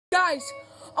Guys,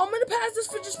 I'm gonna pass this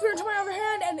fidget spinner to my other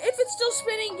hand, and if it's still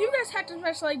spinning, you guys have to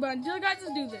smash the like button. Guys,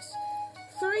 let's do this.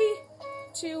 3,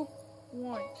 2,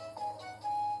 1.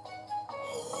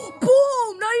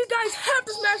 Boom! Now you guys have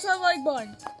to smash that like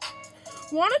button.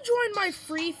 Want to join my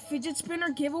free fidget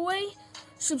spinner giveaway?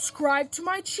 Subscribe to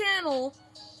my channel,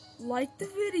 like the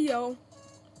video,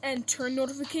 and turn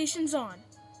notifications on.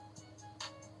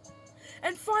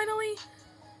 And finally,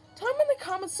 tell me in the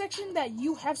comment section that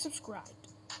you have subscribed.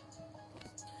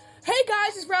 Hey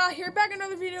guys, it's Brad here, back in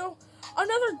another video.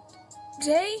 Another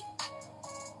day,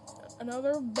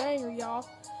 another banger, y'all.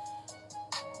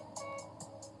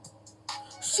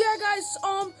 So yeah, guys,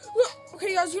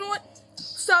 okay guys, you know what?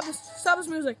 Stop this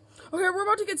music. Okay, we're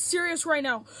about to get serious right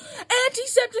now.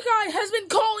 Antisepticeye has been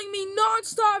calling me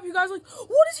non-stop, you guys. Like,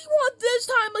 what does he want this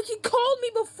time? Like, he called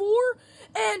me before,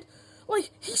 and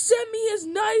like, he sent me his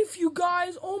knife, you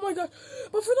guys. Oh my god.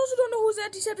 But for those who don't know who's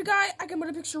Antisepticeye, I can put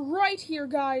a picture right here,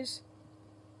 guys.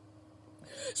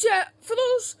 So yeah, for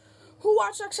those who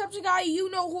watch Antisepticeye, you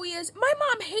know who he is. My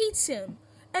mom hates him.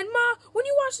 And Ma, when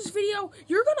you watch this video,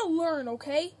 you're gonna learn,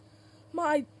 okay? Ma,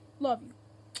 I love you.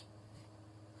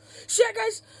 So yeah,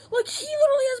 guys, like, he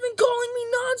literally has been calling me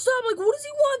non-stop. Like, what does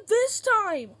he want this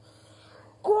time?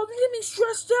 God, this get me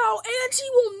stressed out.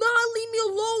 Auntie will not leave me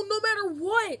alone no matter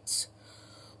what.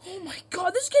 Oh my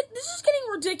god, this is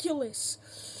getting ridiculous.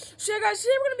 So yeah, guys,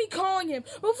 today we're going to be calling him.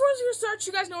 But before we start,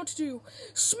 you guys know what to do.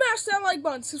 Smash that like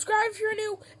button, subscribe if you're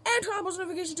new, and turn on post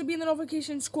notifications to be in the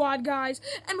notification squad, guys.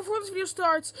 And before this video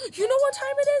starts, you know what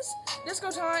time it is?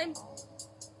 Disco time.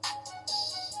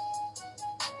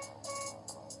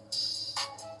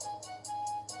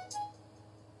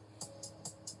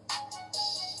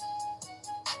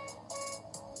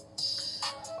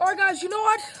 Alright, guys, you know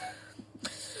what?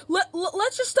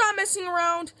 Let's just stop messing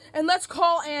around, and let's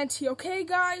call Auntie, okay,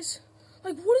 guys?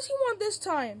 Like, what does he want this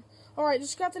time? Alright,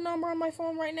 just got the number on my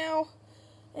phone right now,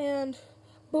 and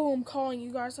boom, calling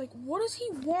you guys. Like, what does he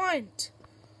want?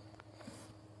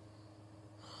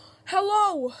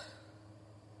 Hello?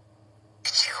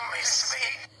 Did you miss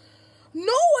me?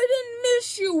 No, I didn't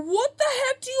miss you. What the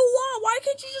heck do you want? Why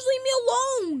can't you just leave me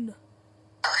alone?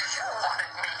 You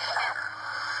wanted me here,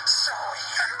 so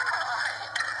you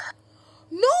lied.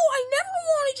 No, I never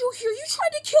wanted you here. You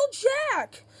tried to kill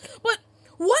Jack. But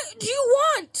what do you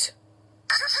want?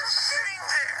 Just sitting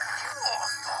there. You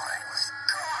all thought I was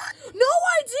gone. No,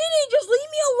 I didn't. Just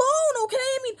leave me alone,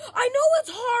 okay? I mean, I know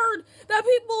it's hard that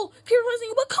people keep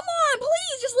listening, but come on,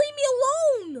 please, just leave me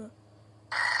alone.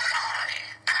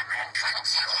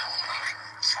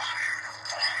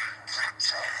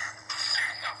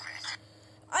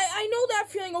 I know that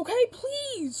feeling, okay?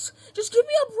 Please, just give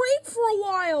me a break for a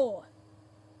while.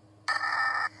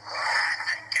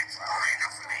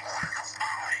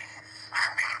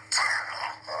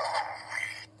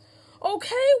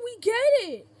 Okay, we get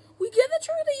it. We get that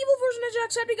you're the evil version of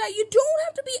Jacksepticeye. You don't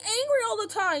have to be angry all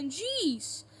the time.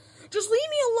 Jeez. Just leave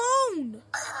me alone.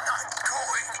 I'm not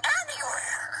going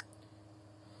anywhere.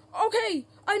 Okay,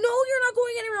 I know you're not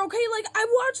going anywhere, okay? Like, I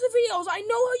watch the videos. I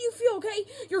know how you feel, okay?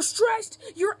 You're stressed.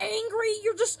 You're angry.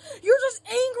 You're just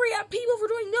angry at people for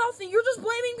doing nothing. You're just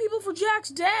blaming people for Jack's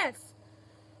death.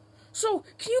 So,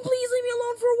 can you please leave me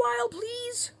alone for a while,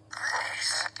 please?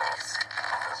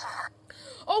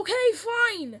 Okay,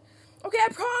 fine. Okay, I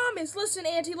promise. Listen,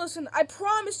 Auntie, listen. I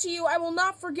promise to you I will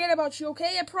not forget about you,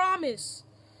 okay? I promise.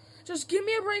 Just give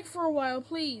me a break for a while,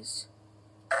 please.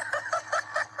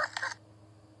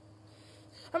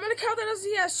 I'm gonna count that as a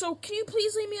yes, so can you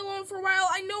please leave me alone for a while?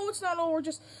 I know it's not over,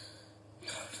 just...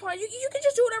 Fine, you can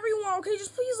just do whatever you want, okay?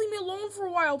 Just please leave me alone for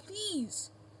a while,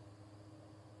 please.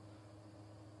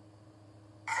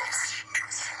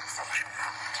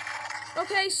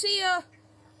 Okay, see ya.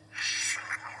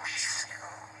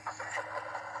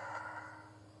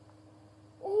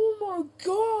 Oh my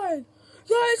god!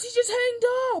 Guys, he just hanged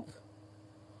up!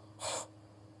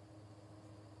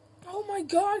 Oh my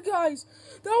god, guys!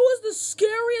 That was the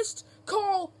scariest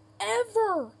call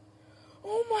ever!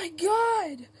 Oh my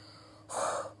god!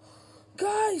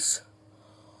 Guys!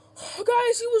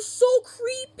 Guys, he was so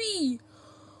creepy!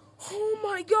 Oh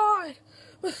my god!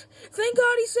 But thank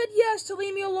God he said yes to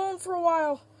leave me alone for a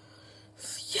while.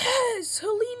 Yes!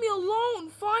 He'll leave me alone,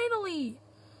 finally!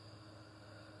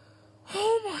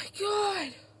 Oh my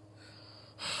god!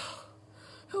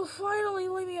 He'll finally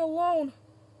leave me alone.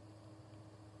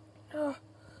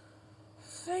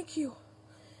 Thank you.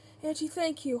 Auntie,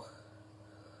 thank you.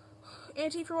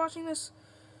 Auntie, for watching this,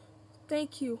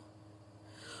 thank you.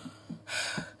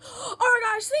 Alright, guys.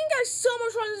 guys, thank you guys so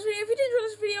much for watching this video. If you did enjoy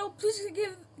this video, please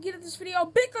give this video a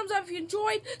big thumbs up if you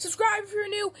enjoyed. Subscribe if you're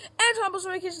new. And turn on post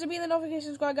notifications to be in the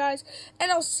notification squad, guys.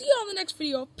 And I'll see you on the next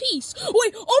video. Peace.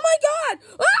 Wait, oh my god!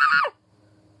 Ah!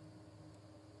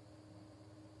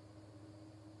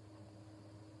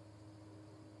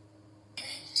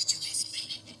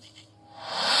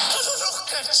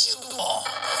 Look at you all.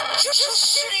 Just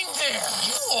sitting there.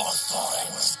 You all thought I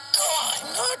was gone,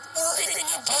 not worrying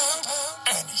about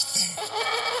anything.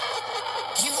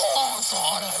 You all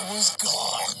thought I was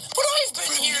gone. But I've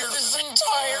been here this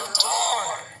entire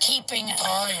time, keeping an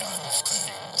eye on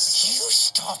things. You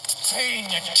stopped paying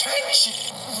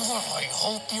attention. Well, I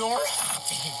hope you're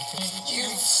happy. You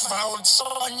found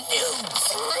someone new,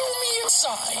 threw me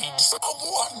aside,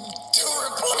 someone to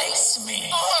replace me.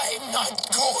 I'm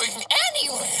not going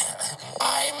anywhere.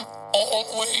 I'm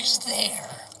always there,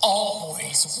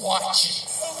 always watching.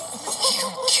 You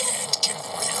can't get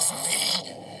rid of me.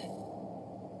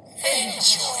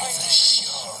 Enjoy the show.